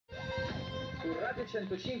su Radio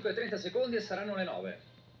 105 30 secondi e saranno le 9.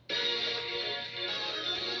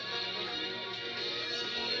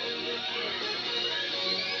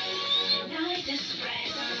 Night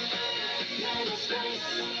Express, Night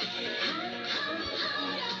Express,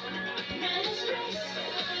 Night Express,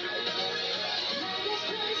 Night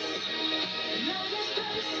Express, Night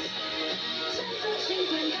Express,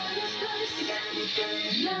 105 Night Express,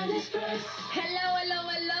 Night Express. Hello, hello,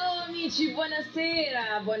 hello amici,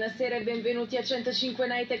 buonasera, buonasera e benvenuti a 105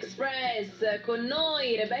 Night Express. Con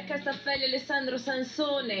noi Rebecca Staffelli e Alessandro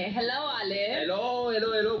Sansone. Hello Ale. Hello,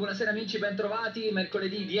 hello, hello, buonasera amici, bentrovati.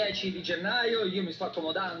 Mercoledì 10 di gennaio, io mi sto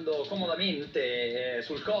accomodando comodamente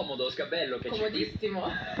sul comodo sgabello che c'è qui.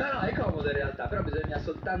 Comodissimo. No, è comodo in realtà, però bisogna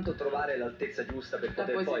soltanto trovare l'altezza giusta per La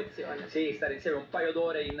poter posizione. poi stare insieme un paio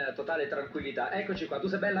d'ore in totale tranquillità. Eccoci qua, tu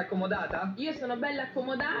sei bella accomodata? Io sono bella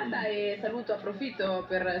accomodata e approfitto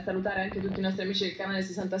per salutare anche tutti i nostri amici del canale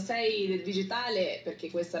 66 del digitale, perché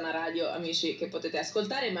questa è una radio, amici, che potete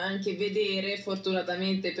ascoltare ma anche vedere,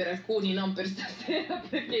 fortunatamente per alcuni, non per stasera,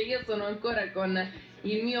 perché io sono ancora con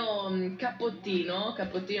il mio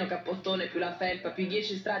cappottone più la felpa più i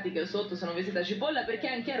 10 strati che ho sotto, sono vestita a cipolla perché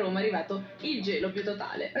anche a Roma è arrivato il gelo più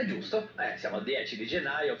totale. È giusto, siamo al 10 di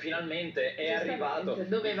gennaio, finalmente è arrivato.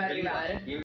 Doveva arrivare.